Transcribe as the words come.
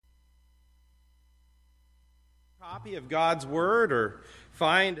Copy of God's Word, or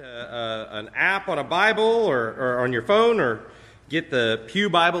find an app on a Bible or on your phone, or get the Pew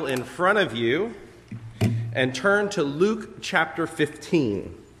Bible in front of you and turn to Luke chapter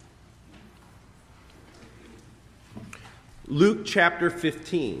 15. Luke chapter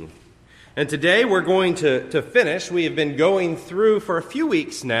 15. And today we're going to finish. We have been going through for a few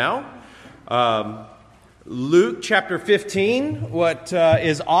weeks now Luke chapter 15, what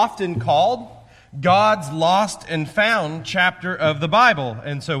is often called God's lost and found chapter of the Bible.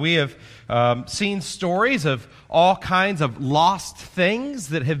 And so we have seen stories of all kinds of lost things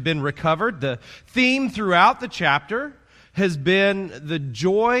that have been recovered. The theme throughout the chapter has been the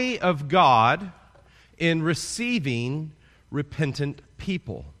joy of God in receiving repentant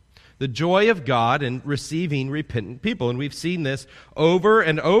people. The joy of God in receiving repentant people. And we've seen this over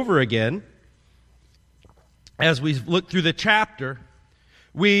and over again as we've looked through the chapter.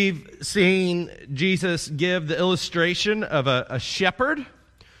 We've seen Jesus give the illustration of a shepherd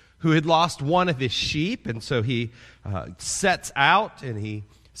who had lost one of his sheep, and so he sets out and he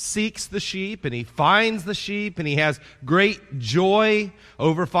seeks the sheep, and he finds the sheep, and he has great joy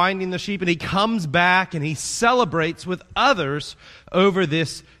over finding the sheep, and he comes back and he celebrates with others over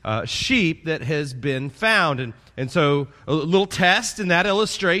this sheep that has been found. And so a little test in that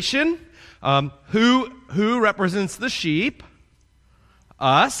illustration, who represents the sheep?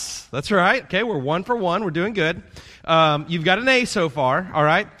 Us. That's right. Okay, we're 1 for 1. We're doing good. You've got an A so far. All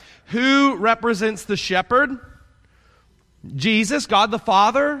right. Who represents the shepherd? Jesus, God the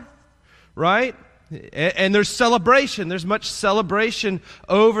Father. Right? And there's celebration. There's much celebration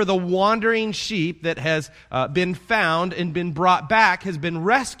over the wandering sheep that has been found and been brought back, has been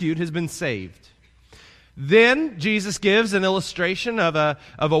rescued, has been saved. Then Jesus gives an illustration of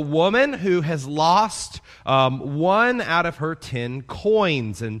a woman who has lost 1 out of her 10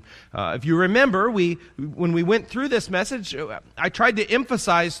 coins. And if you remember, when we went through this message, I tried to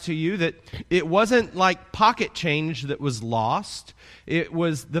emphasize to you that it wasn't like pocket change that was lost. It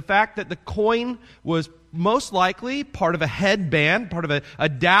was the fact that the coin was most likely part of a headband, part of a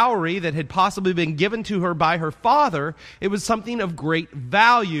dowry that had possibly been given to her by her father. It was something of great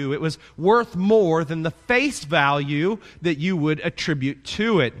value. It was worth more than the face value that you would attribute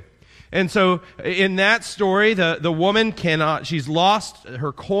to it. And so in that story, the woman she's lost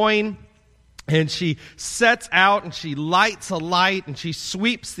her coin, and she sets out and she lights a light and she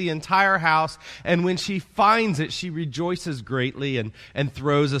sweeps the entire house. And when she finds it, she rejoices greatly and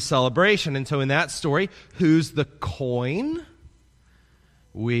throws a celebration. And so in that story, who's the coin?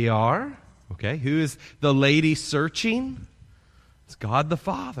 We are. Okay, who is the lady searching? It's God the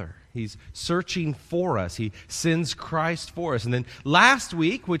Father. He's searching for us. He sends Christ for us. And then last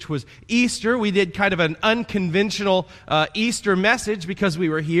week, which was Easter, we did kind of an unconventional Easter message because we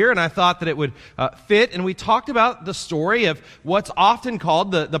were here, and I thought that it would fit. And we talked about the story of what's often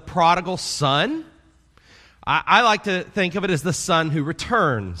called the prodigal son. I like to think of it as the son who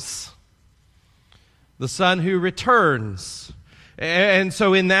returns. The son who returns. And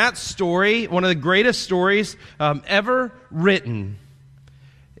so in that story, one of the greatest stories ever written,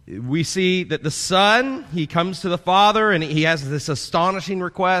 we see that the son, he comes to the father and he has this astonishing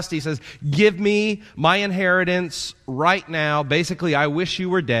request. He says, give me my inheritance right now. Basically, I wish you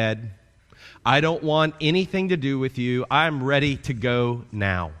were dead. I don't want anything to do with you. I'm ready to go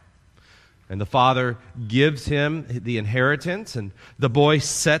now. And the father gives him the inheritance, and the boy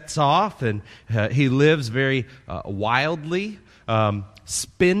sets off, and he lives very wildly.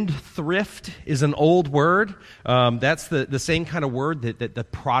 Spendthrift is an old word. That's the same kind of word that the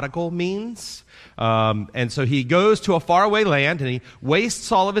prodigal means. And so he goes to a faraway land and he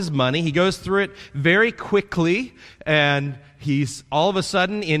wastes all of his money. He goes through it very quickly, and he's all of a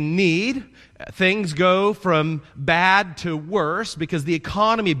sudden in need. Things go from bad to worse because the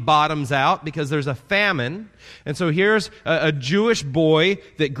economy bottoms out because there's a famine. And so here's a Jewish boy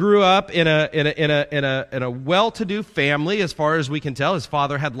that grew up in a well-to-do family, as far as we can tell. His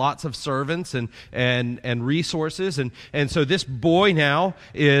father had lots of servants and resources, and so this boy now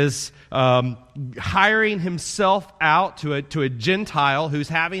is hiring himself out to a Gentile who's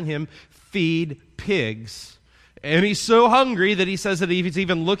having him feed pigs. And he's so hungry that he says that he's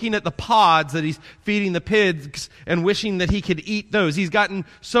even looking at the pods that he's feeding the pigs and wishing that he could eat those. He's gotten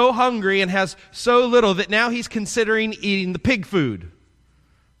so hungry and has so little that now he's considering eating the pig food.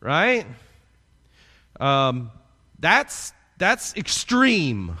 Right? That's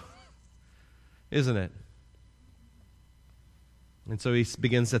extreme, isn't it? And so he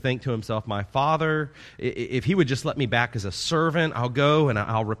begins to think to himself, my father, if he would just let me back as a servant, I'll go and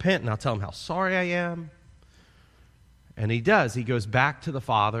I'll repent and I'll tell him how sorry I am. And he does. He goes back to the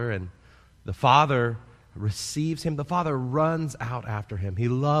father, and the father receives him. The Father runs out after him. He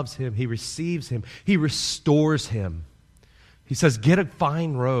loves him. He receives him. He restores him. He says, get a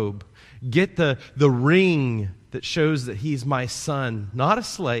fine robe. Get the ring that shows that he's my son, not a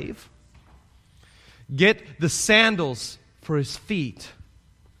slave. Get the sandals for his feet.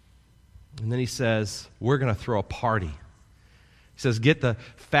 And then he says, we're going to throw a party. He says, get the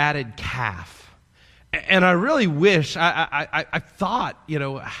fatted calf. And I really wish, I thought,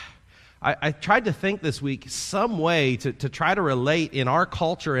 I tried to think this week some way to try to relate in our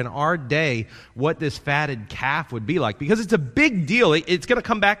culture, in our day, what this fatted calf would be like. Because it's a big deal. It's going to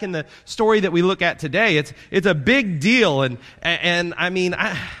come back in the story that we look at today. It's a big deal. And I mean,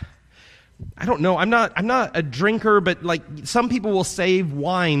 I don't know. I'm not a drinker, but like some people will save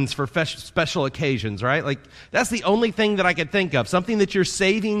wines for special occasions, right? Like that's the only thing that I could think of. Something that you're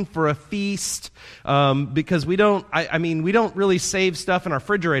saving for a feast, because we don't really save stuff in our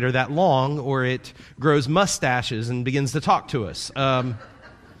refrigerator that long, or it grows mustaches and begins to talk to us. So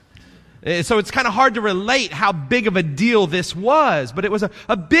it's kind of hard to relate how big of a deal this was, but it was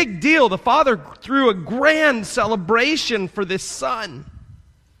a big deal. The Father threw a grand celebration for this son.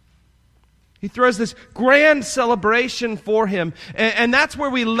 He throws this grand celebration for him. And that's where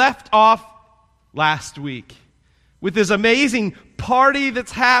we left off last week, with this amazing party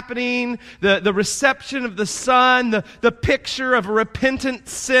that's happening, the reception of the Son, the picture of a repentant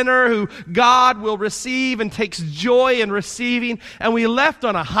sinner who God will receive and takes joy in receiving. And we left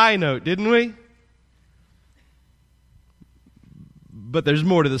on a high note, didn't we? But there's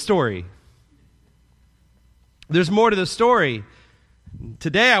more to the story. There's more to the story.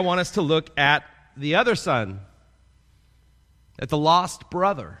 Today I want us to look at the other son, at the lost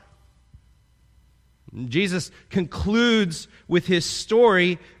brother. Jesus concludes with his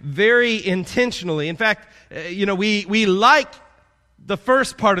story very intentionally. In fact, we like the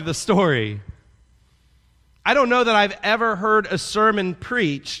first part of the story. I don't know that I've ever heard a sermon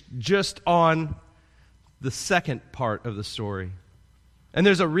preached just on the second part of the story. And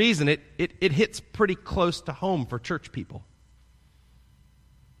there's a reason. It hits pretty close to home for church people.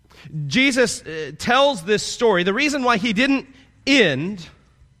 Jesus tells this story. The reason why he didn't end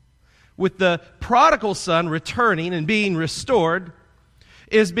with the prodigal son returning and being restored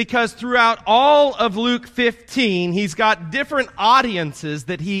is because throughout all of Luke 15, he's got different audiences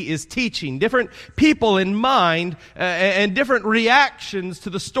that he is teaching, different people in mind, and different reactions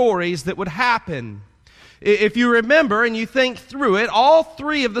to the stories that would happen. If you remember and you think through it, all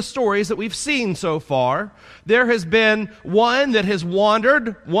three of the stories that we've seen so far, there has been one that has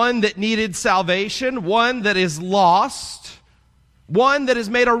wandered, one that needed salvation, one that is lost, one that has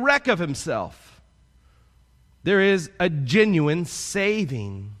made a wreck of himself. There is a genuine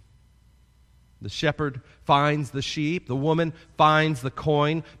saving. The shepherd finds the sheep, the woman finds the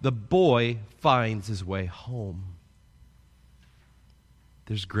coin, the boy finds his way home.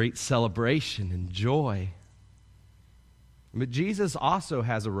 There's great celebration and joy. But Jesus also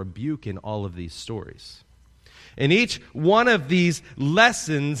has a rebuke in all of these stories. In each one of these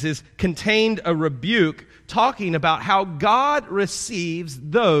lessons is contained a rebuke talking about how God receives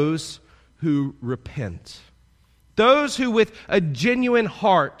those who repent. Those who with a genuine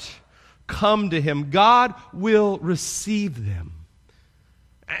heart come to him, God will receive them.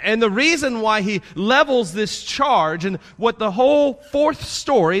 And the reason why he levels this charge and what the whole fourth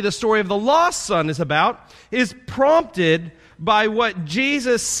story, the story of the lost son, is about, is prompted by what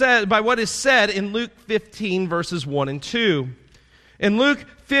Jesus said, by what is said in Luke 15 verses 1 and 2. In Luke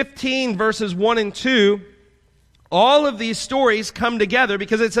 15 verses 1 and 2, all of these stories come together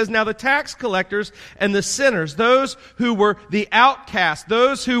because it says, now the tax collectors and the sinners, those who were the outcasts,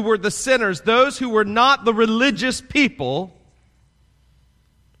 those who were the sinners, those who were not the religious people,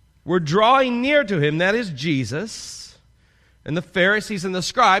 were drawing near to him, that is Jesus, and the Pharisees and the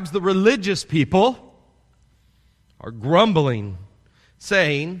scribes, the religious people, are grumbling,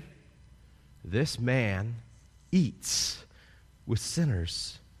 saying, this man eats with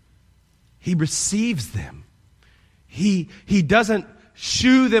sinners. He receives them. He doesn't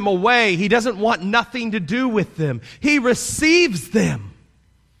shoo them away. He doesn't want nothing to do with them. He receives them.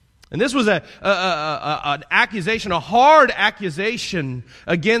 And this was an accusation, a hard accusation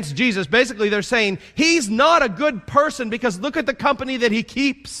against Jesus. Basically, they're saying, he's not a good person because look at the company that he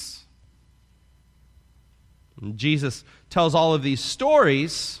keeps. And Jesus tells all of these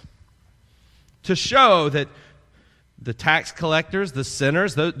stories to show that the tax collectors, the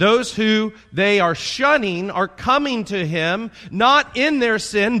sinners, those who they are shunning are coming to him, not in their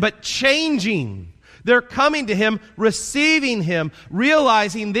sin, but changing. They're coming to Him, receiving Him,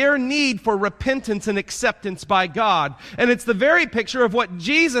 realizing their need for repentance and acceptance by God. And it's the very picture of what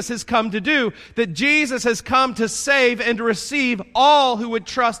Jesus has come to do, that Jesus has come to save and to receive all who would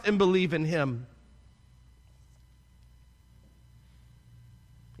trust and believe in Him.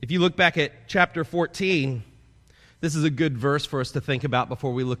 If you look back at chapter 14, this is a good verse for us to think about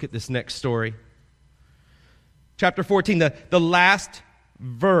before we look at this next story. Chapter 14, the last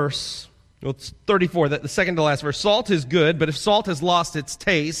verse, well, it's 34, the second to last verse. Salt is good, but if salt has lost its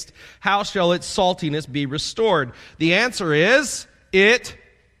taste, how shall its saltiness be restored? The answer is, it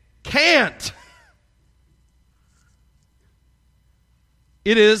can't.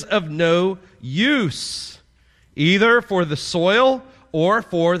 It is of no use, either for the soil or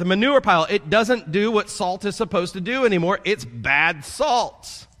for the manure pile. It doesn't do what salt is supposed to do anymore. It's bad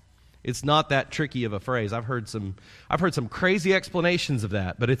salt. It's not that tricky of a phrase. I've heard some crazy explanations of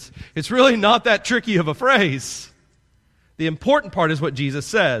that, but it's really not that tricky of a phrase. The important part is what Jesus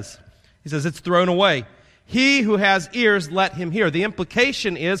says. He says it's thrown away. He who has ears, let him hear. The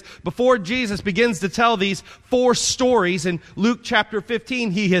implication is, before Jesus begins to tell these 4 stories in Luke chapter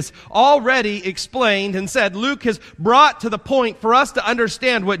 15, he has already explained and said, Luke has brought to the point for us to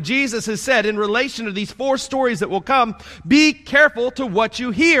understand what Jesus has said in relation to these 4 stories that will come. Be careful to what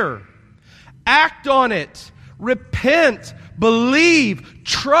you hear. Act on it. Repent. Believe,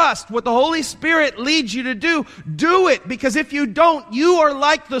 trust what the Holy Spirit leads you to do. Do it, because if you don't, you are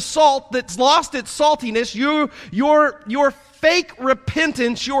like the salt that's lost its saltiness. Your fake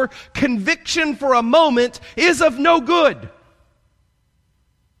repentance, your conviction for a moment is of no good.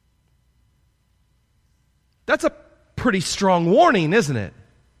 That's a pretty strong warning, isn't it?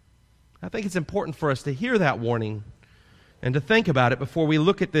 I think it's important for us to hear that warning and to think about it before we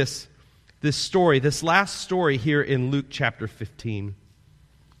look at this story, this last story here in Luke chapter 15.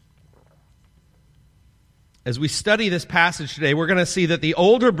 As we study this passage today, we're going to see that the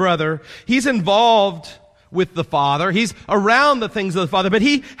older brother, he's involved with the father. He's around the things of the father, but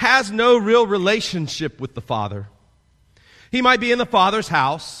he has no real relationship with the father. He might be in the father's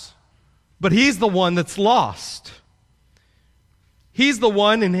house, but he's the one that's lost. He's the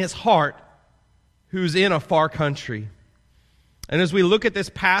one in his heart who's in a far country. And as we look at this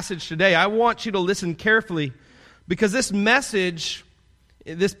passage today, I want you to listen carefully, because this message,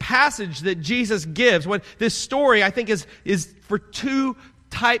 this passage that Jesus gives, this story, I think is for 2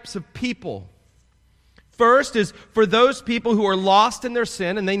 types of people. First is for those people who are lost in their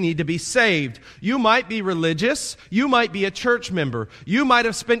sin and they need to be saved. You might be religious. You might be a church member. You might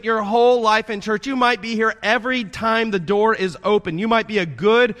have spent your whole life in church. You might be here every time the door is open. You might be a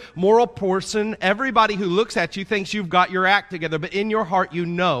good, moral person. Everybody who looks at you thinks you've got your act together, but in your heart you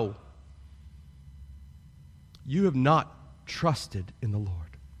know you have not trusted in the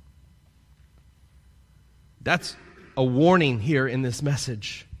Lord. That's a warning here in this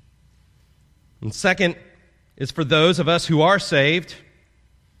message. And second is for those of us who are saved,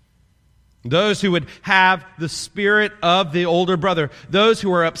 those who would have the spirit of the older brother, those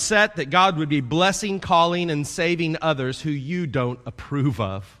who are upset that God would be blessing, calling, and saving others who you don't approve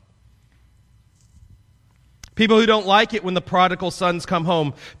of. People who don't like it when the prodigal sons come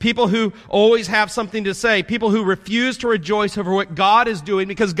home. People who always have something to say. People who refuse to rejoice over what God is doing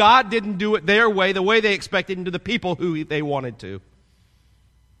because God didn't do it their way, the way they expected, and to the people who they wanted to.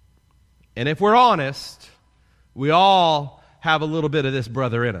 And if we're honest, we all have a little bit of this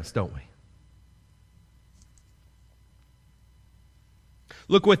brother in us, don't we?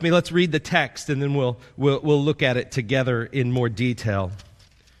 Look with me, let's read the text, and then we'll look at it together in more detail.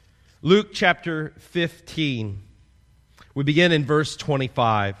 Luke chapter 15. We begin in verse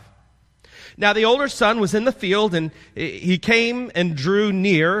 25. Now the older son was in the field, and he came and drew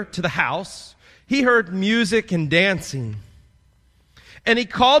near to the house. He heard music and dancing. And he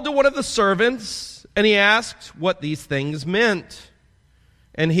called to one of the servants, and he asked what these things meant.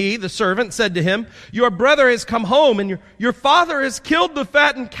 And he, the servant, said to him, "Your brother has come home, and your father has killed the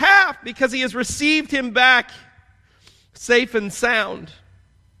fattened calf because he has received him back safe and sound."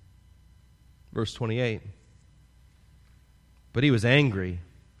 Verse 28. But he was angry.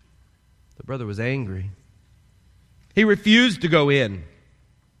 The brother was angry. He refused to go in.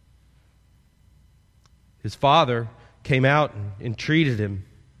 His father came out and entreated him.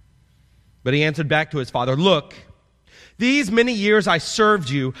 But he answered back to his father, "Look, these many years I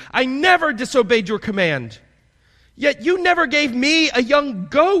served you. I never disobeyed your command. Yet you never gave me a young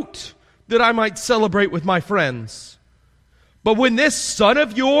goat that I might celebrate with my friends. But when this son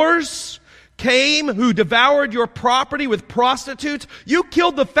of yours came who devoured your property with prostitutes, you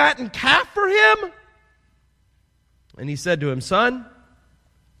killed the fattened calf for him?" And he said to him, "Son,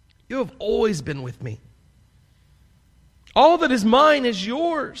 You have always been with me. All that is mine is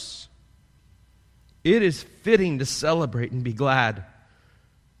yours. It is fitting to celebrate and be glad,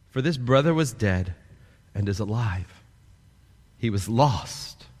 for this brother was dead and is alive. He was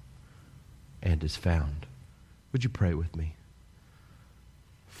lost and is found. Would you pray with me?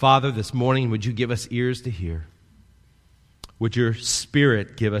 Father, this morning, would you give us ears to hear? Would your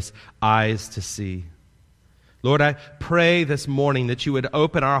Spirit give us eyes to see? Lord, I pray this morning that you would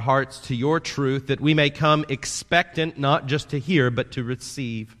open our hearts to your truth, that we may come expectant not just to hear, but to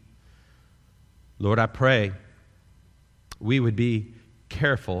receive. Lord, I pray we would be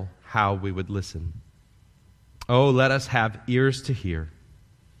careful how we would listen. Oh, let us have ears to hear,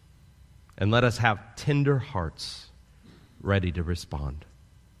 and let us have tender hearts ready to respond.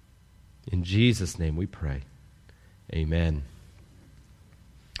 In Jesus' name we pray. Amen.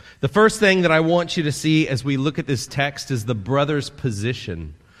 The first thing that I want you to see as we look at this text is the brother's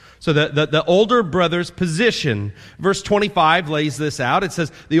position. So the older brother's position. Verse 25 lays this out. It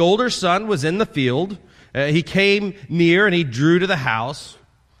says, the older son was in the field. He came near and he drew to the house.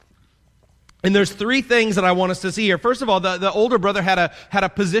 And there's three things that I want us to see here. First of all, the older brother had a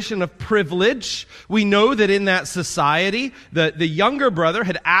position of privilege. We know that in that society, the younger brother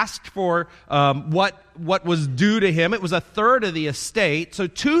had asked for what was due to him. It was a third of the estate. So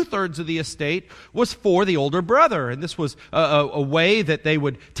 2/3 of the estate was for the older brother. And this was a way that they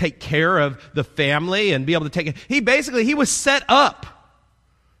would take care of the family and be able to take it. He was set up,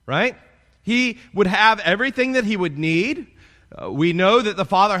 right? He would have everything that he would need. We know that the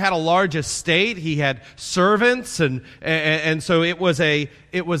father had a large estate. He had servants, and so it was a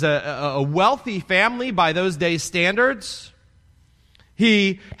wealthy family by those days' standards.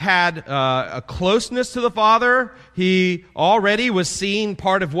 He had a closeness to the father. He already was seeing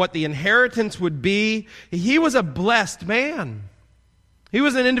part of what the inheritance would be. He was a blessed man. He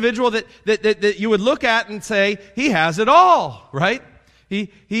was an individual that you would look at and say, he has it all, right? He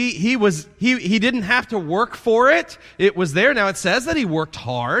didn't have to work for it. It was there. Now it says that he worked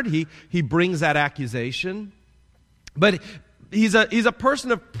hard. He brings that accusation. But he's a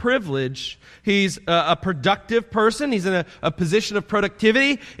person of privilege. He's a productive person. He's in a position of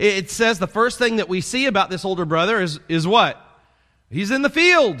productivity. It says the first thing that we see about this older brother is what? He's in the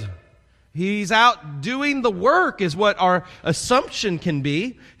field. He's out doing the work is what our assumption can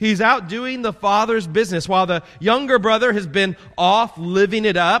be. He's out doing the father's business. While the younger brother has been off living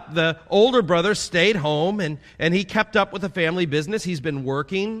it up, the older brother stayed home and he kept up with the family business. He's been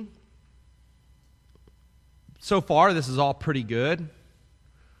working. So far, this is all pretty good.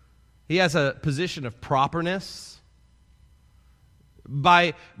 He has a position of properness.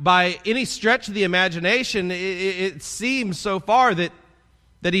 By any stretch of the imagination, it seems so far that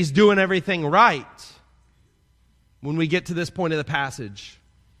he's doing everything right when we get to this point of the passage.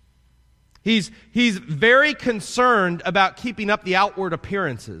 He's very concerned about keeping up the outward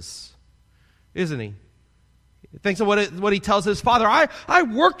appearances, isn't he? He thinks of what he tells his father. I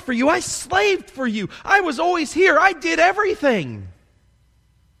worked for you. I slaved for you. I was always here. I did everything.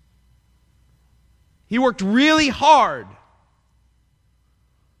 He worked really hard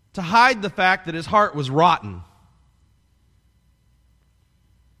to hide the fact that his heart was rotten.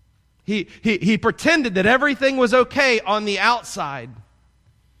 He pretended that everything was okay on the outside.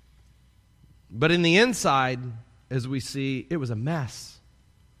 But in the inside, as we see, it was a mess.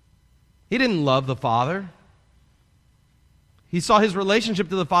 He didn't love the Father. He saw his relationship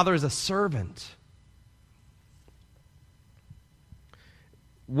to the Father as a servant.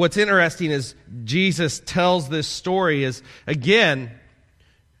 What's interesting is Jesus tells this story is, again,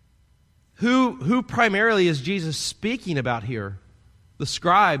 who primarily is Jesus speaking about here? The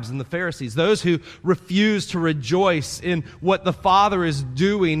scribes and the Pharisees, those who refuse to rejoice in what the Father is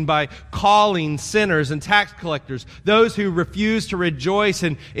doing by calling sinners and tax collectors, those who refuse to rejoice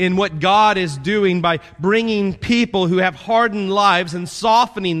in what God is doing by bringing people who have hardened lives and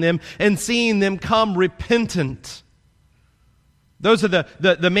softening them and seeing them come repentant. Those are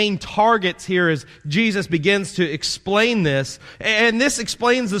the main targets here as Jesus begins to explain this. And this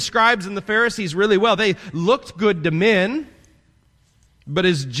explains the scribes and the Pharisees really well. They looked good to men, but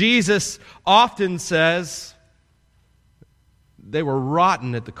as Jesus often says, they were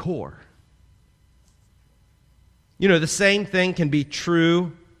rotten at the core. You know, the same thing can be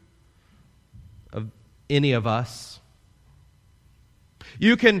true of any of us.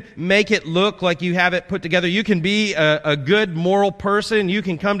 You can make it look like you have it put together. You can be a good moral person. You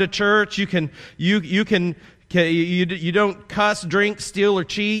can come to church. You don't cuss, drink, steal, or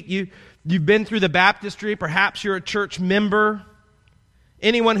cheat. You've been through the baptistry. Perhaps you're a church member.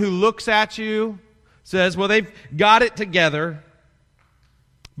 Anyone who looks at you says, well, they've got it together.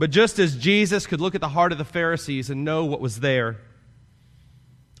 But just as Jesus could look at the heart of the Pharisees and know what was there,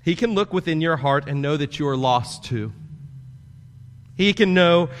 He can look within your heart and know that you are lost too. He can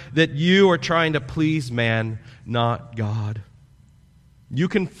know that you are trying to please man, not God. You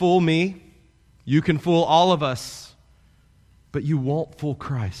can fool me. You can fool all of us. But you won't fool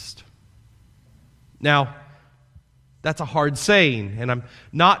Christ. Now, that's a hard saying, and I'm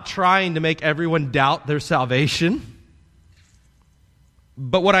not trying to make everyone doubt their salvation.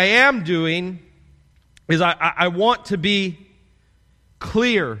 But what I am doing is I want to be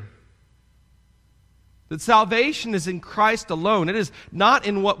clear that salvation is in Christ alone. It is not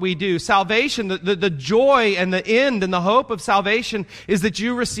in what we do. Salvation, the joy and the end and the hope of salvation is that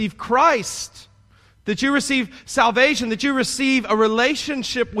you receive Christ, that you receive salvation, that you receive a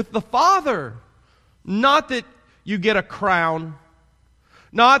relationship with the Father. Not that you get a crown,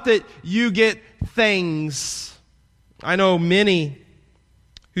 not that you get things. I know many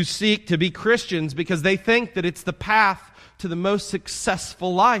who seek to be Christians because they think that it's the path to the most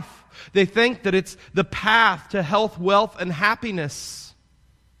successful life. They think that it's the path to health, wealth, and happiness.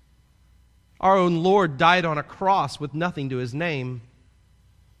 Our own Lord died on a cross with nothing to His name.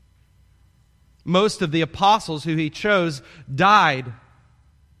 Most of the apostles who He chose died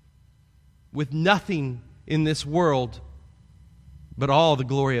with nothing in this world but all the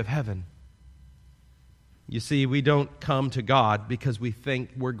glory of heaven. You see, we don't come to God because we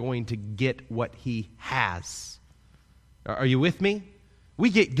think we're going to get what He has. Are you with me? We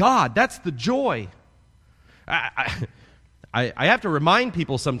get God. That's the joy. I have to remind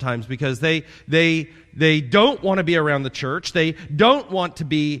people sometimes because they don't want to be around the church. They don't want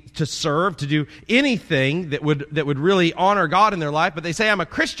to serve, to do anything that would really honor God in their life. But they say, I'm a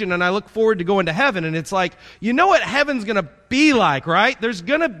Christian and I look forward to going to heaven. And it's like, you know what heaven's going to be like, right? There's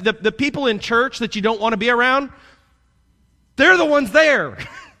going to, the people in church that you don't want to be around, they're the ones there.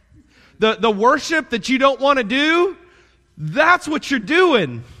 The worship that you don't want to do, that's what you're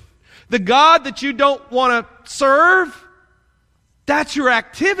doing. The God that you don't want to serve, that's your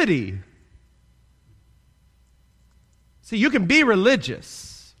activity. See, you can be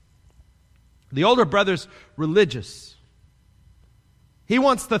religious. The older brother's religious. He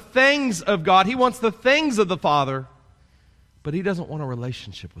wants the things of God. He wants the things of the Father. But he doesn't want a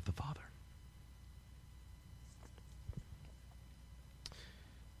relationship with the Father.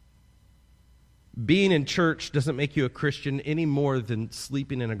 Being in church doesn't make you a Christian any more than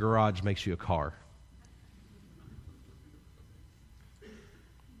sleeping in a garage makes you a car.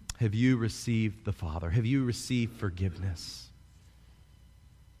 Have you received the Father? Have you received forgiveness?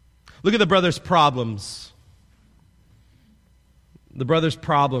 Look at the brother's problems. The brother's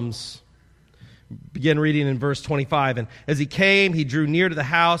problems. Begin reading in verse 25. And as he came, he drew near to the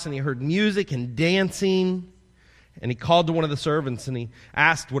house, and he heard music and dancing. And he called to one of the servants, and he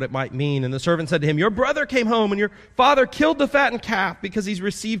asked what it might mean. And the servant said to him, your brother came home, and your father killed the fattened calf because he's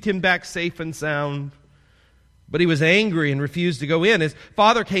received him back safe and sound. But he was angry and refused to go in. His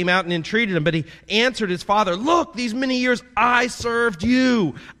father came out and entreated him, but he answered his father, look, these many years I served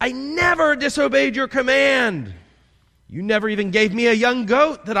you. I never disobeyed your command. You never even gave me a young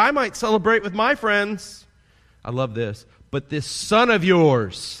goat that I might celebrate with my friends. I love this. But this son of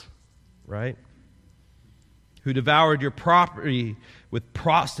yours, right, who devoured your property with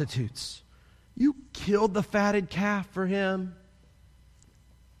prostitutes, you killed the fatted calf for him.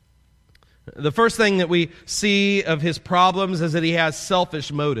 The first thing that we see of his problems is that he has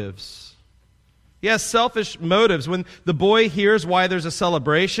selfish motives. He has selfish motives. When the boy hears why there's a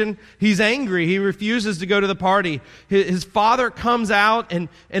celebration, he's angry. He refuses to go to the party. His father comes out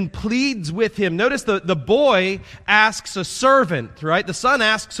and pleads with him. Notice the boy asks a servant, right? The son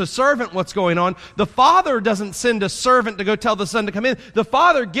asks a servant what's going on. The father doesn't send a servant to go tell the son to come in. The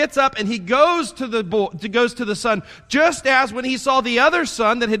father gets up and he goes to the son. Just as when he saw the other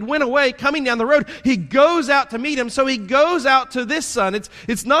son that had went away coming down the road, he goes out to meet him. So he goes out to this son.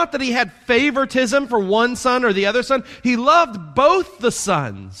 It's not that he had favoritism for one son or the other son. He loved both the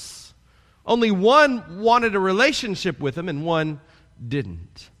sons. Only one wanted a relationship with him and one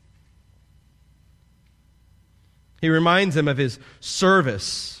didn't. He reminds him of his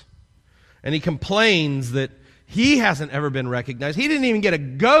service, and he complains that he hasn't ever been recognized. He didn't even get a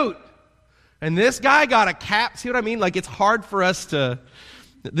goat, and this guy got a calf. See what I mean? Like, it's hard for us to,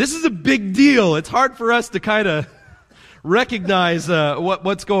 this is a big deal. It's hard for us to kind of recognize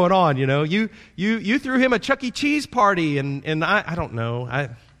what's going on, you know. You threw him a Chuck E. Cheese party, and I don't know.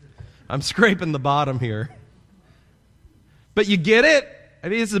 I'm scraping the bottom here. But you get it? I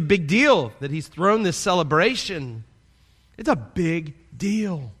mean, it's a big deal that he's thrown this celebration. It's a big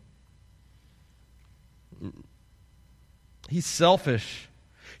deal. He's selfish.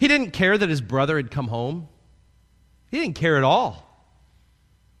 He didn't care that his brother had come home. He didn't care at all.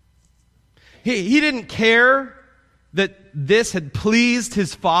 He didn't care that this had pleased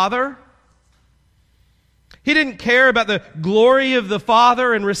his Father. He didn't care about the glory of the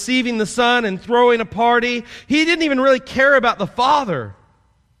Father and receiving the Son and throwing a party. He didn't even really care about the Father.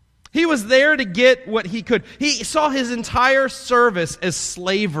 He was there to get what he could. He saw his entire service as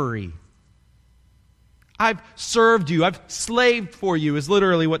slavery. I've served you. I've slaved for you is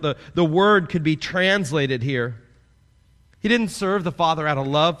literally what the word could be translated here. He didn't serve the Father out of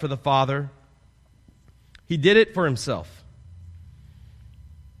love for the Father. He did it for himself.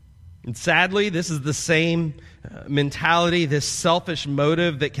 And sadly, this is the same mentality, this selfish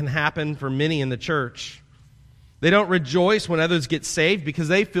motive that can happen for many in the church. They don't rejoice when others get saved because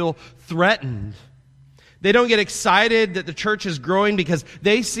they feel threatened. They don't get excited that the church is growing because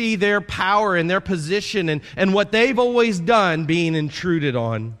they see their power and their position and what they've always done being intruded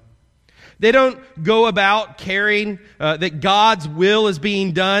on. They don't go about caring that God's will is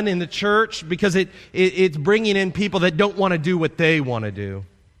being done in the church because it's bringing in people that don't want to do what they want to do.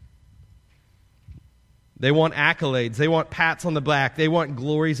 They want accolades. They want pats on the back. They want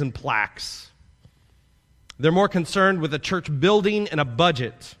glories and plaques. They're more concerned with a church building and a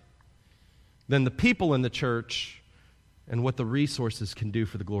budget than the people in the church and what the resources can do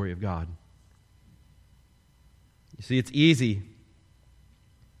for the glory of God. You see, it's easy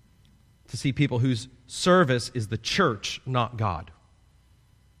to see people whose service is the church, not God.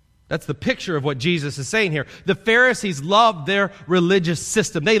 That's the picture of what Jesus is saying here. The Pharisees loved their religious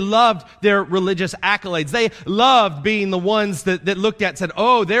system. They loved their religious accolades. They loved being the ones that looked at and said,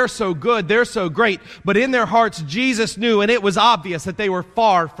 oh, they're so good, they're so great. But in their hearts, Jesus knew, and it was obvious that they were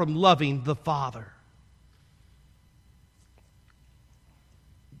far from loving the Father.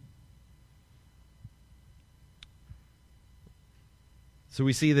 So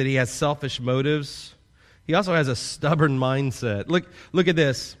we see that he has selfish motives. He also has a stubborn mindset. Look at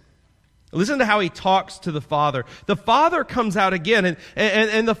this. Listen to how he talks to the Father. The Father comes out again,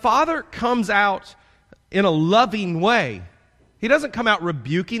 and the Father comes out in a loving way. He doesn't come out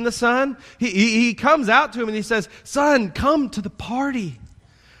rebuking the Son. He comes out to him and he says, Son, come to the party.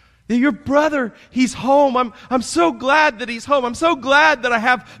 Your brother, he's home. I'm so glad that he's home. I'm so glad that I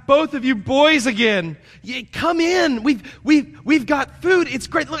have both of you boys again. Come in. We've got food. It's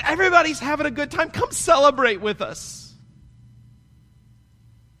great. Look, everybody's having a good time. Come celebrate with us.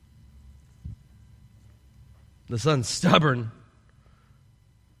 The son's stubborn.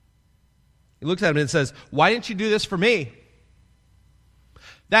 He looks at him and says, why didn't you do this for me?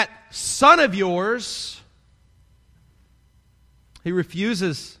 That son of yours, he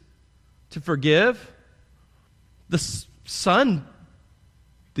refuses to forgive. The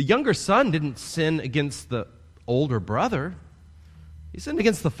younger son didn't sin against the older brother. He sinned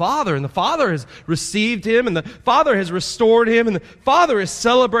against the Father, and the Father has received him, and the Father has restored him, and the Father is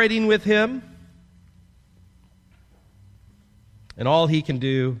celebrating with him. And all he can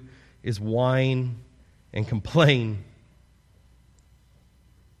do is whine and complain.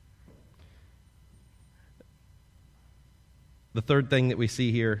 The third thing that we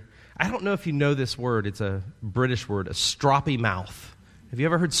see here, I don't know if you know this word. It's a British word, a stroppy mouth. Have you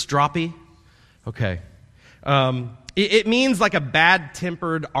ever heard stroppy? Okay. It means like a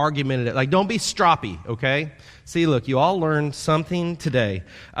bad-tempered, argumentative. Like, don't be stroppy, okay? See, look, you all learned something today.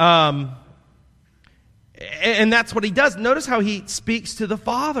 And that's what he does. Notice how he speaks to the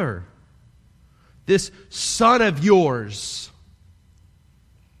Father. This son of yours.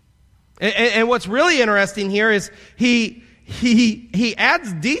 And what's really interesting here is he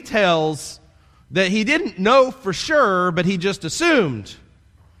adds details that he didn't know for sure, but he just assumed.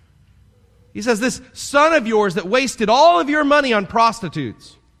 He says, this son of yours that wasted all of your money on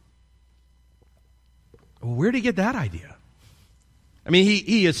prostitutes. Well, where did he get that idea? I mean,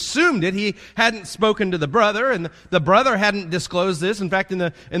 he assumed it. He hadn't spoken to the brother, and the brother hadn't disclosed this. In fact, in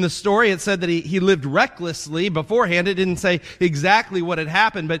the story, it said that he lived recklessly beforehand. It didn't say exactly what had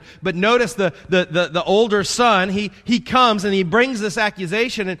happened, but notice the older son, he comes and he brings this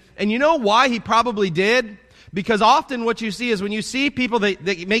accusation, and you know why he probably did? Because often what you see is when you see people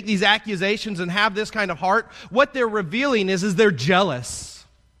that make these accusations and have this kind of heart, what they're revealing is they're jealous.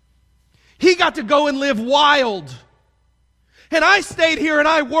 He got to go and live wild. And I stayed here and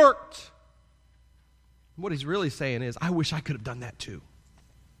I worked. What he's really saying is, I wish I could have done that too.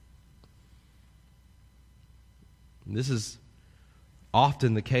 And this is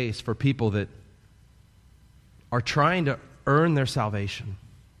often the case for people that are trying to earn their salvation.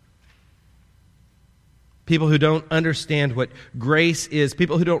 People who don't understand what grace is.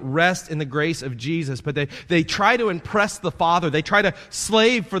 People who don't rest in the grace of Jesus, but they try to impress the Father. They try to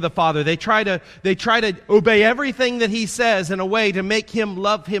slave for the Father. They try to obey everything that He says in a way to make Him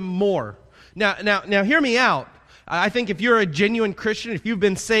love Him more. Now, hear me out. I think if you're a genuine Christian, if you've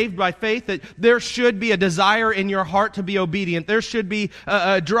been saved by faith, that there should be a desire in your heart to be obedient. There should be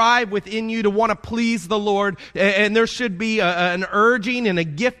a drive within you to want to please the Lord, and there should be an urging and a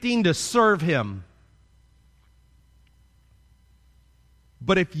gifting to serve Him.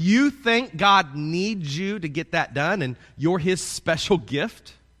 But if you think God needs you to get that done and you're His special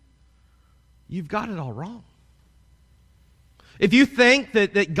gift, you've got it all wrong. If you think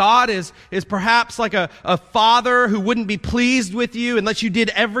that God is perhaps like a father who wouldn't be pleased with you unless you did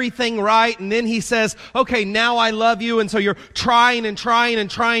everything right, and then He says, okay, now I love you, and so you're trying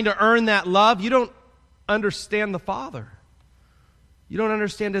to earn that love, you don't understand the Father. You don't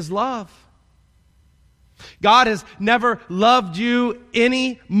understand His love. God has never loved you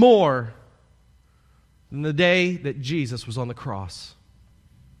any more than the day that Jesus was on the cross.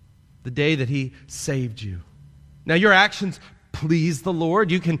 The day that He saved you. Now, your actions please the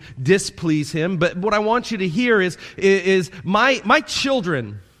Lord. You can displease Him. But what I want you to hear is my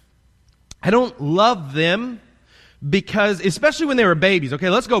children, I don't love them because, especially when they were babies.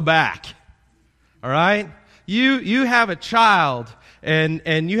 Okay, let's go back. All right? You have a child.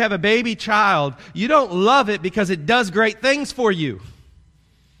 And you have a baby child, you don't love it because it does great things for you.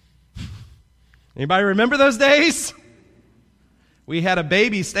 Anybody remember those days? We had a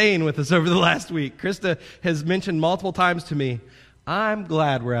baby staying with us over the last week. Krista has mentioned multiple times to me, I'm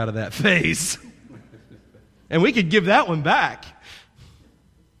glad we're out of that phase. And we could give that one back.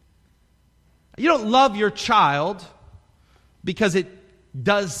 You don't love your child because it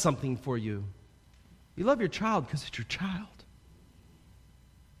does something for you. You love your child because it's your child.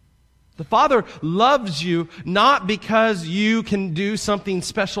 The Father loves you not because you can do something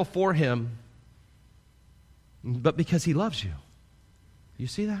special for Him, but because He loves you. You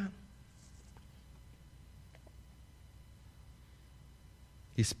see that?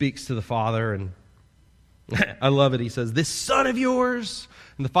 He speaks to the Father, and I love it. He says, this son of yours.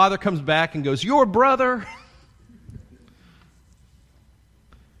 And the Father comes back and goes, your brother.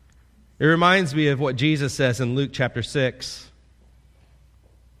 It reminds me of what Jesus says in Luke chapter 6.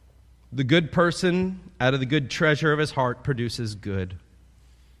 The good person out of the good treasure of his heart produces good.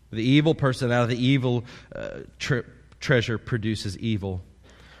 The evil person out of the evil treasure produces evil.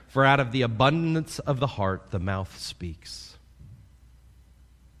 For out of the abundance of the heart, the mouth speaks.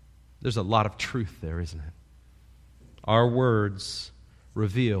 There's a lot of truth there, isn't it? Our words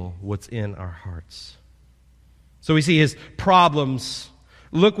reveal what's in our hearts. So we see his problems.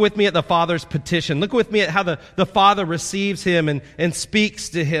 Look with me at the Father's petition. Look with me at how the Father receives him and speaks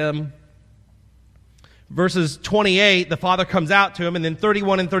to him. Verses 28, the Father comes out to him, and then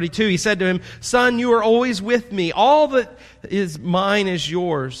 31 and 32, he said to him, Son, you are always with me. All that is mine is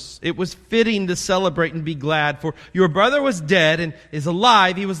yours. It was fitting to celebrate and be glad, for your brother was dead and is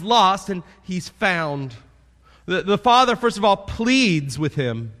alive. He was lost and he's found. The Father, first of all, pleads with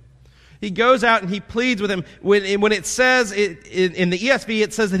him. He goes out and he pleads with him. When it says, in the ESV,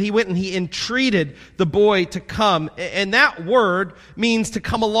 it says that he went and he entreated the boy to come. And that word means to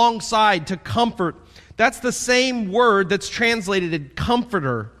come alongside, to comfort. That's the same word that's translated in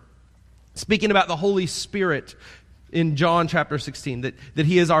comforter, speaking about the Holy Spirit in John chapter 16, that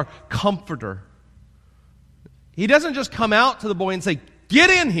he is our comforter. He doesn't just come out to the boy and say, get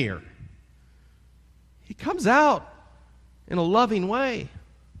in here. He comes out in a loving way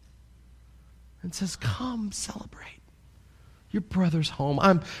and says, come celebrate. Your brother's home.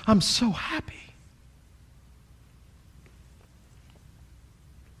 I'm so happy.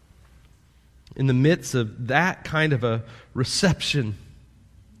 In the midst of that kind of a reception,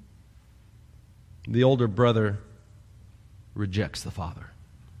 the older brother rejects the father.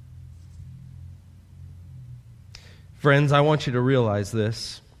 Friends, I want you to realize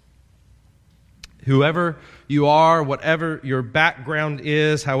this. Whoever you are, whatever your background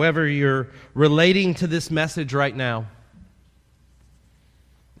is, however you're relating to this message right now,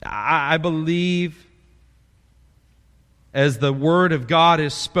 I believe as the Word of God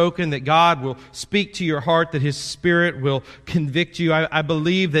is spoken, that God will speak to your heart, that His Spirit will convict you. I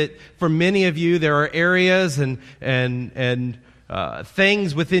believe that for many of you, there are areas and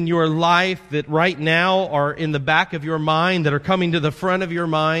things within your life that right now are in the back of your mind, that are coming to the front of your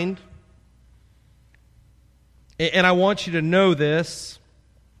mind. And I want you to know this.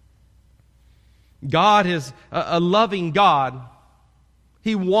 God is a loving God.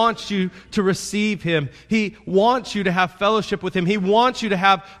 He wants you to receive Him. He wants you to have fellowship with Him. He wants you to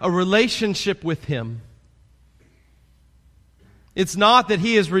have a relationship with Him. It's not that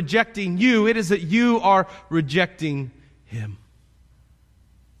he is rejecting you, it is that you are rejecting him.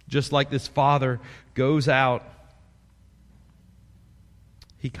 Just like this Father goes out,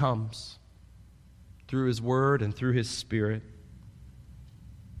 he comes through his Word and through his Spirit.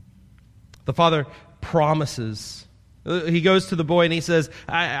 The Father promises. He goes to the boy and he says,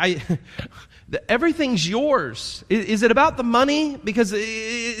 everything's yours. Is it about the money? Because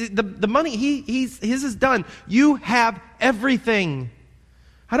the money, his is done. You have everything.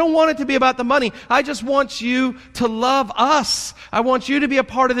 I don't want it to be about the money. I just want you to love us. I want you to be a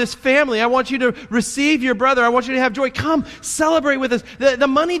part of this family. I want you to receive your brother. I want you to have joy. Come, celebrate with us. The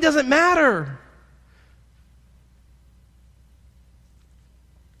money doesn't matter.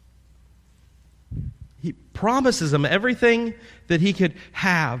 He promises him everything that he could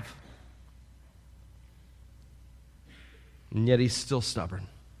have. And yet he's still stubborn.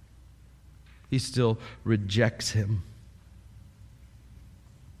 He still rejects him.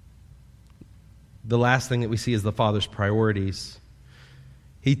 The last thing that we see is the Father's priorities.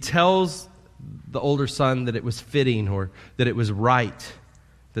 He tells the older son that it was fitting or that it was right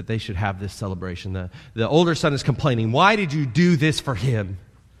that they should have this celebration. The older son is complaining, why did you do this for him?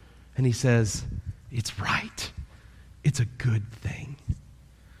 And he says, it's right. It's a good thing.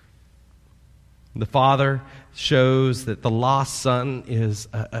 The Father shows that the lost son is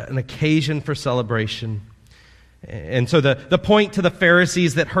an occasion for celebration. And so the point to the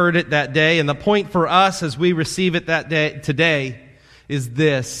Pharisees that heard it that day, and the point for us as we receive it that day today, is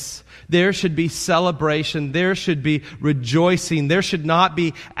this. There should be celebration. There should be rejoicing. There should not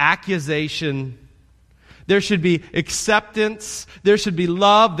be accusation. There should be acceptance. There should be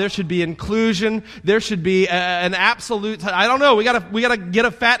love. There should be inclusion. There should be an absolute. I don't know. We gotta get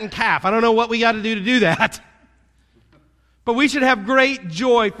a fattened calf. I don't know what we got to do that. But we should have great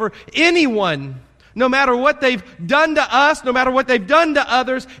joy for anyone, no matter what they've done to us, no matter what they've done to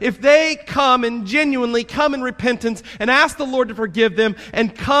others, if they come and genuinely come in repentance and ask the Lord to forgive them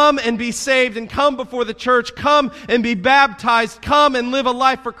and come and be saved and come before the church, come and be baptized, come and live a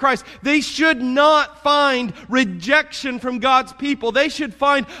life for Christ. They should not find rejection from God's people. They should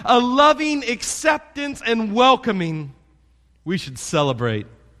find a loving acceptance and welcoming. We should celebrate.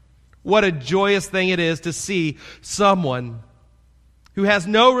 What a joyous thing it is to see someone who has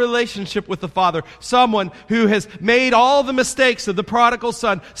no relationship with the Father, someone who has made all the mistakes of the prodigal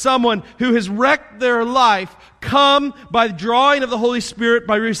son, someone who has wrecked their life, come by the drawing of the Holy Spirit,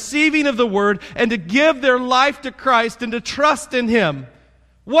 by receiving of the Word, and to give their life to Christ and to trust in Him.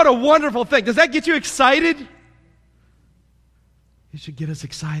 What a wonderful thing. Does that get you excited? It should get us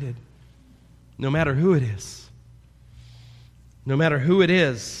excited, no matter who it is. No matter who it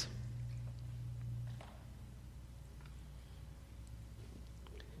is.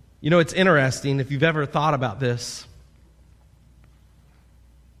 You know, it's interesting, if you've ever thought about this,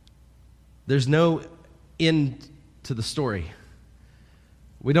 there's no end to the story.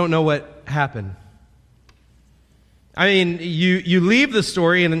 We don't know what happened. I mean, you leave the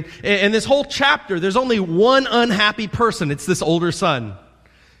story, and in this whole chapter, there's only one unhappy person. It's this older son.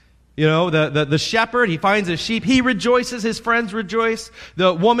 You know, the shepherd, he finds a sheep. He rejoices. His friends rejoice.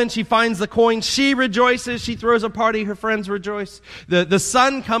 The woman, she finds the coin. She rejoices. She throws a party. Her friends rejoice. The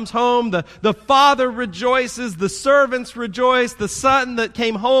son comes home. The father rejoices. The servants rejoice. The son that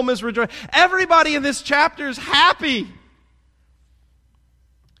came home is rejoicing. Everybody in this chapter is happy.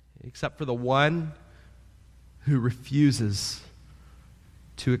 Except for the one who refuses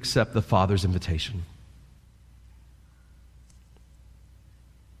to accept the Father's invitation.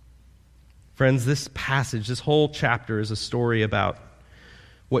 Friends, this passage, this whole chapter is a story about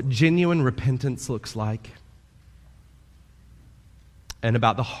what genuine repentance looks like and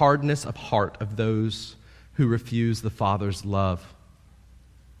about the hardness of heart of those who refuse the Father's love.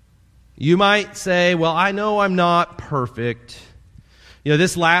 You might say, well, I know I'm not perfect. You know,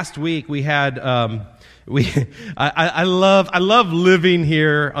 this last week we had... I love living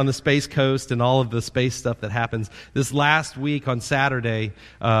here on the Space Coast and all of the space stuff that happens. This last week on Saturday,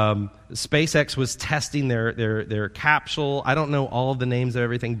 SpaceX was testing their capsule. I don't know all of the names of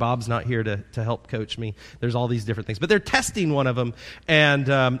everything. Bob's not here to help coach me. There's all these different things, but they're testing one of them, and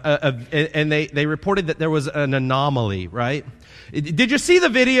they reported that there was an anomaly. Right? Did you see the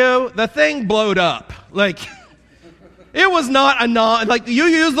video? The thing blowed up. It was not like you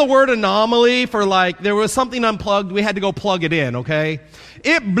use the word anomaly for there was something unplugged, we had to go plug it in, okay?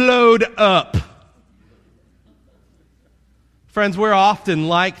 It blowed up. Friends, we're often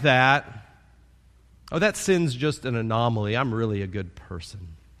like that. Oh, that sin's just an anomaly. I'm really a good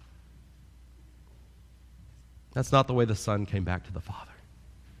person. That's not the way the Son came back to the Father.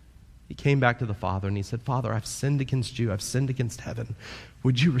 He came back to the Father and he said, Father, I've sinned against you. I've sinned against heaven.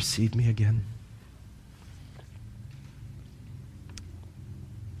 Would you receive me again?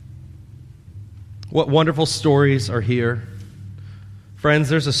 What wonderful stories are here. Friends,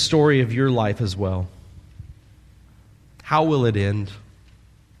 there's a story of your life as well. How will it end?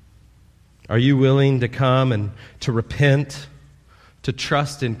 Are you willing to come and to repent, to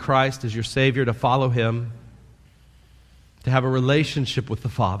trust in Christ as your Savior, to follow Him, to have a relationship with the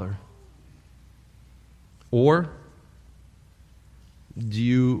Father? Or do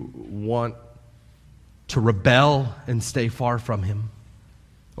you want to rebel and stay far from Him?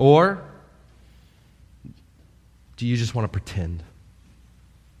 Or do you just want to pretend?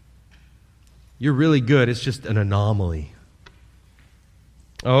 You're really good. It's just an anomaly.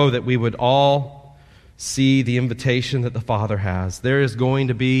 Oh, that we would all see the invitation that the Father has. There is going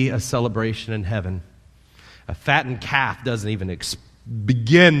to be a celebration in heaven. A fattened calf doesn't even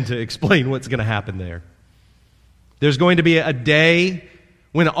begin to explain what's going to happen there. There's going to be a day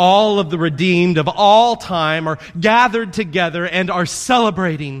when all of the redeemed of all time are gathered together and are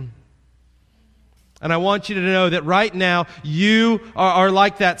celebrating. And I want you to know that right now you are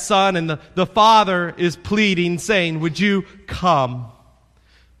like that son, and the Father is pleading, saying, would you come?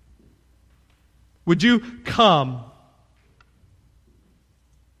 Would you come?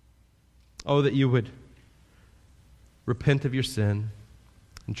 Oh, that you would repent of your sin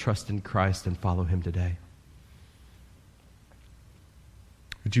and trust in Christ and follow Him today.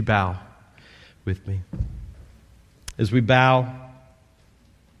 Would you bow with me? As we bow,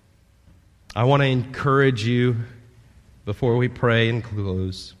 I want to encourage you, before we pray and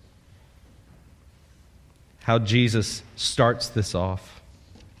close, how Jesus starts this off.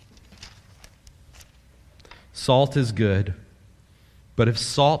 Salt is good, but if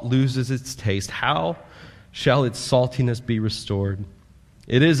salt loses its taste, how shall its saltiness be restored?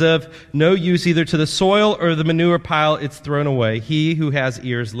 It is of no use either to the soil or the manure pile, it's thrown away. He who has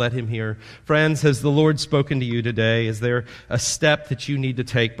ears, let him hear. Friends, has the Lord spoken to you today? Is there a step that you need to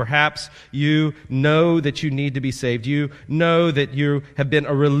take? Perhaps you know that you need to be saved. You know that you have been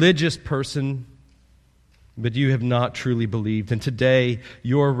a religious person, but you have not truly believed. And today,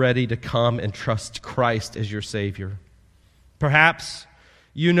 you're ready to come and trust Christ as your Savior. Perhaps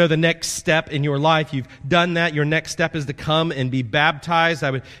you know the next step in your life. You've done that. Your next step is to come and be baptized.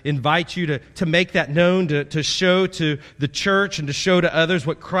 I would invite you to make that known, to show to the church and to show to others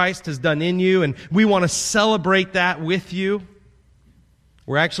what Christ has done in you. And we want to celebrate that with you.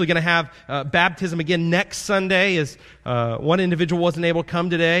 We're actually going to have baptism again next Sunday, as one individual wasn't able to come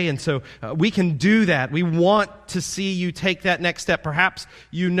today. And so we can do that. We want to see you take that next step. Perhaps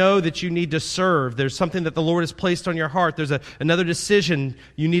you know that you need to serve. There's something that the Lord has placed on your heart. There's another decision.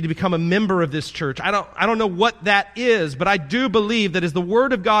 You need to become a member of this church. I don't know what that is, but I do believe that as the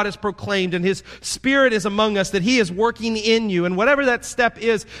Word of God is proclaimed and His Spirit is among us, that He is working in you. And whatever that step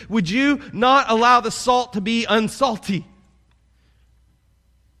is, would you not allow the salt to be unsalty?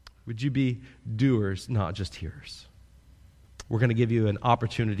 Would you be doers, not just hearers? We're going to give you an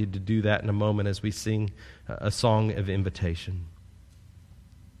opportunity to do that in a moment as we sing a song of invitation.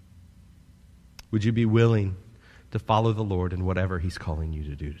 Would you be willing to follow the Lord in whatever He's calling you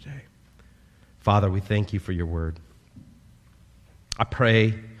to do today? Father, we thank You for Your word. I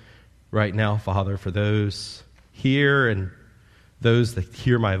pray right now, Father, for those here and those that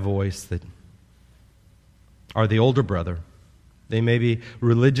hear my voice that are the older brother. They may be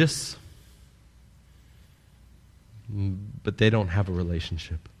religious, but they don't have a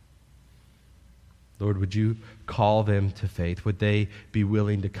relationship. Lord, would You call them to faith? Would they be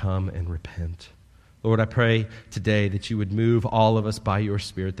willing to come and repent? Lord, I pray today that You would move all of us by Your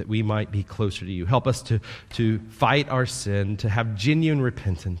Spirit, that we might be closer to You. Help us to fight our sin, to have genuine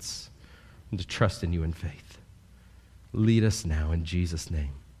repentance, and to trust in You in faith. Lead us now in Jesus'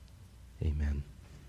 name. Amen.